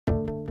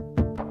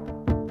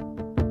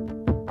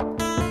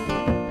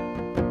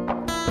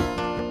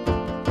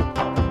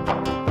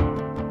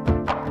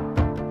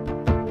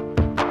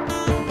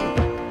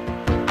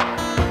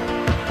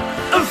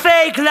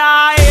fake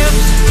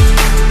lives,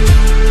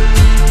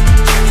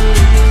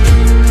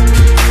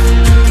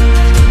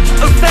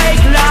 of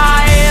fake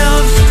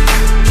lives.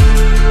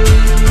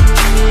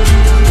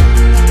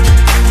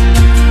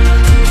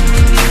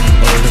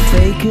 All the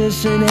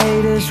fakers and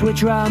haters with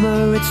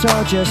drama, it's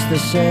all just the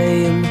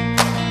same.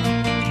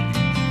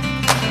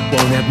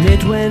 Won't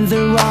admit when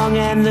they're wrong,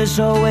 and there's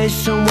always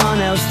someone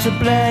else to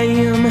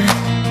blame.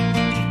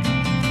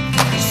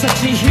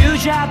 Such a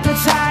huge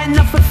appetite,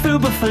 not for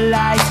food but for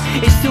lies.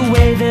 It's the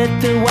way that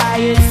they're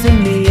wired. To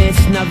me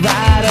it's not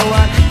right. Oh,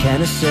 what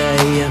can I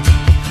say?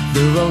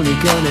 They're only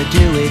gonna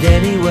do it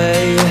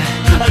anyway.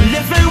 I'm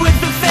living with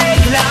the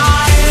fake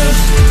lives,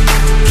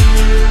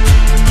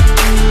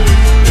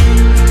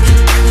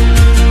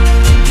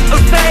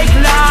 of fake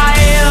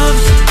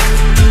lives.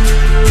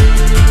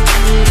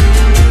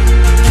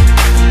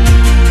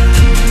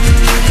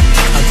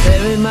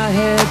 Buried my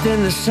head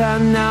in the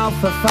sun now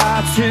for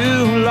far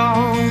too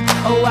long.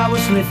 Oh, I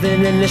was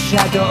living in the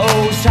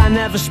shadows, I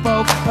never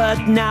spoke,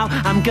 but now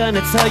I'm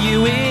gonna tell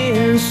you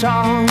in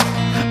song.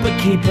 But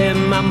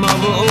keeping my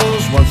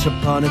morals, once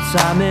upon a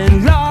time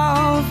in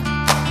love,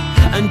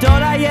 and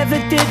all I ever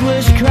did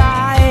was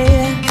cry.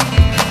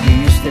 You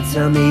used to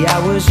tell me I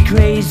was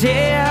crazy,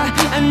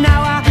 and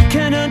now I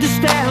can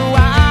understand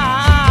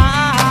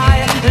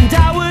why. And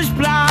I was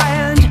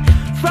blind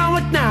from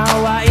what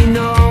now I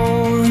know.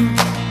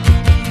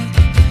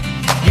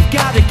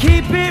 Gotta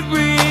keep it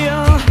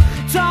real,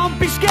 don't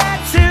be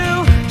scared to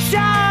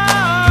show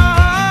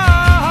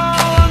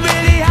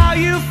really how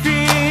you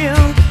feel,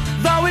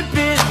 though it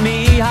bit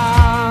me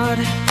hard.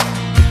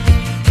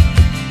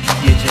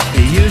 You're just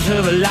a user,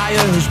 a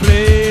liar who's blue.